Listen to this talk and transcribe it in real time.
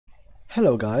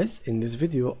Hello guys, in this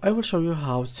video I will show you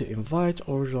how to invite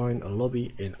or join a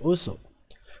lobby in Uso.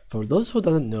 For those who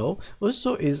don't know,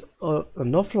 Uso is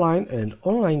an offline and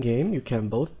online game. You can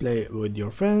both play with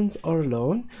your friends or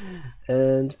alone.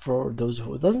 And for those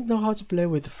who doesn't know how to play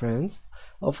with friends,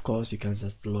 of course you can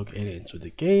just log in into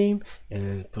the game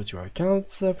and put your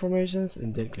account's informations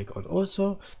and then click on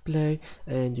Uso play,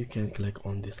 and you can click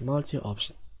on this multi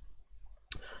option.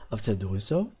 After doing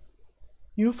so,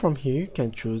 you from here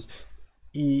can choose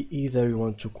either you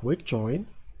want to quick join,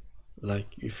 like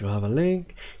if you have a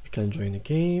link you can join a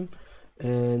game,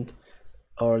 and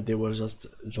or they will just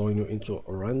join you into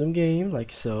a random game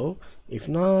like so. If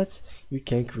not, you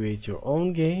can create your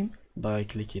own game by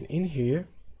clicking in here,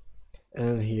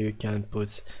 and here you can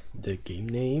put the game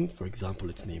name. For example,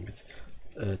 let's name it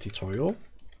tutorial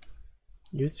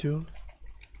YouTube,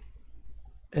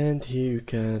 and here you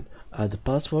can add the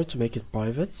password to make it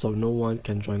private so no one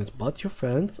can join it but your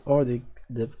friends or the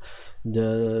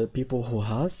people who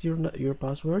has your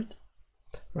password.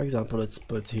 For example, let's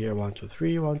put here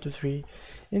 123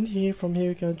 and here from here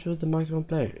you can choose the maximum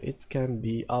player. It can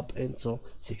be up until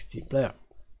 16 player.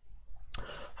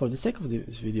 For the sake of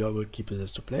this video I will keep it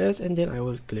as 2 players, and then I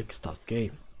will click start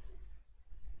game.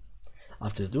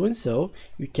 After doing so,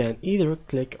 you can either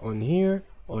click on here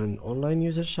on online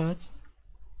user chat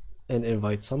and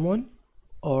invite someone,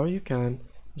 or you can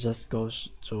just go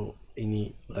to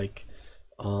any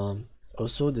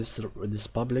also this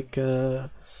public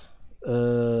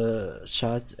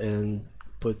chat and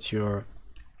put your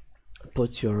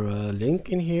link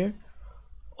in here,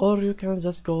 or you can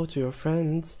just go to your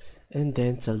friends and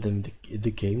then tell them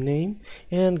the game name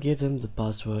and give them the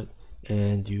password,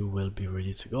 and you will be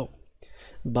ready to go.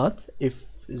 But if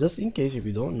just in case if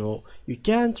you don't know, you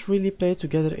can't really play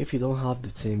together if you don't have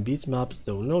the same bitmaps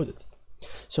downloaded.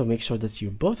 So make sure that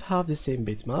you both have the same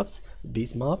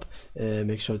bitmap.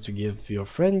 Make sure to give your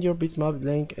friend your bitmap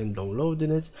link and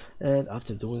downloading it, and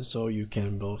after doing so you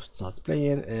can both start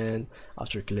playing, and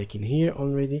after clicking here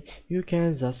already you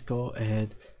can just go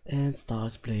ahead and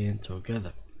start playing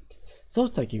together. So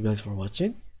thank you guys for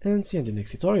watching, and see you in the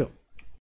next tutorial.